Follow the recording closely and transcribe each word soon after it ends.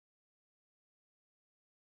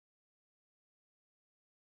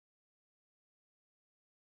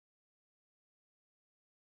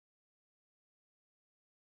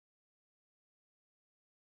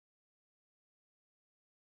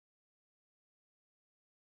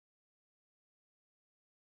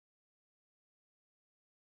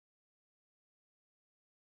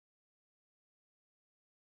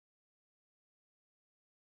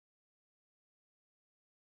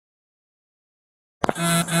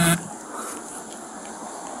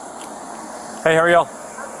Hey, how are y'all?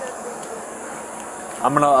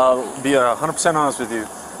 I'm gonna be 100% honest with you.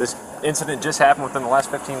 This incident just happened within the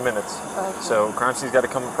last 15 minutes. Okay. So crime scene's got to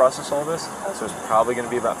come and process all this. Okay. So it's probably going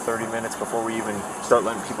to be about 30 minutes before we even start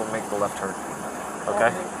letting people make the left turn.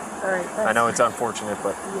 Okay? All right. I know it's unfortunate,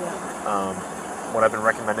 but Yeah. what I've been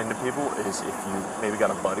recommending to people is if you maybe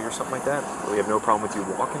got a buddy or something like that, we have no problem with you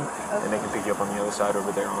walking, and they can pick you up on the other side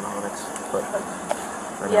over there on Onyx. But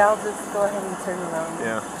Yeah, I'll just go ahead and turn around.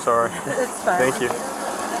 yeah, sorry. It's fine. Thank you.